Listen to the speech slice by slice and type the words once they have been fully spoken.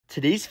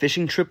Today's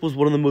fishing trip was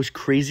one of the most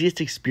craziest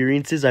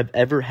experiences I've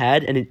ever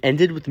had, and it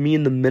ended with me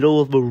in the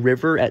middle of a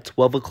river at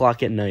 12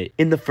 o'clock at night.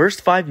 In the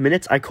first 5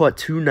 minutes, I caught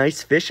 2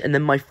 nice fish, and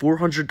then my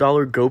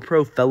 $400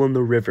 GoPro fell in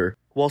the river.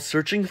 While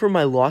searching for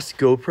my lost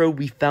GoPro,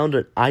 we found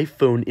an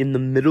iPhone in the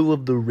middle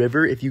of the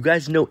river. If you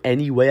guys know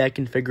any way I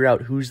can figure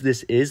out whose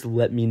this is,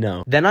 let me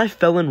know. Then I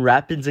fell in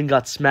rapids and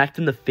got smacked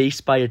in the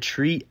face by a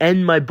tree,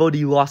 and my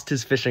buddy lost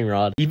his fishing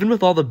rod. Even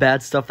with all the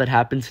bad stuff that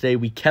happened today,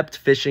 we kept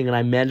fishing, and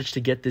I managed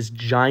to get this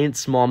giant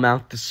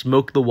smallmouth to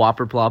smoke the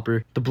whopper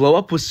plopper. The blow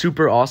up was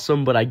super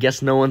awesome, but I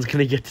guess no one's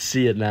gonna get to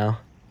see it now.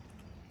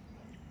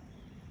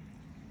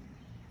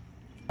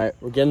 Alright,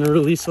 we're getting a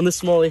release on this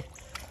smallie.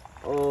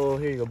 Oh,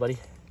 here you go, buddy.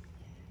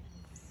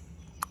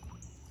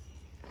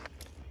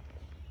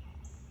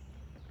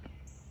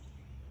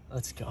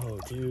 Let's go,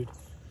 dude.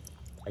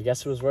 I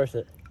guess it was worth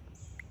it.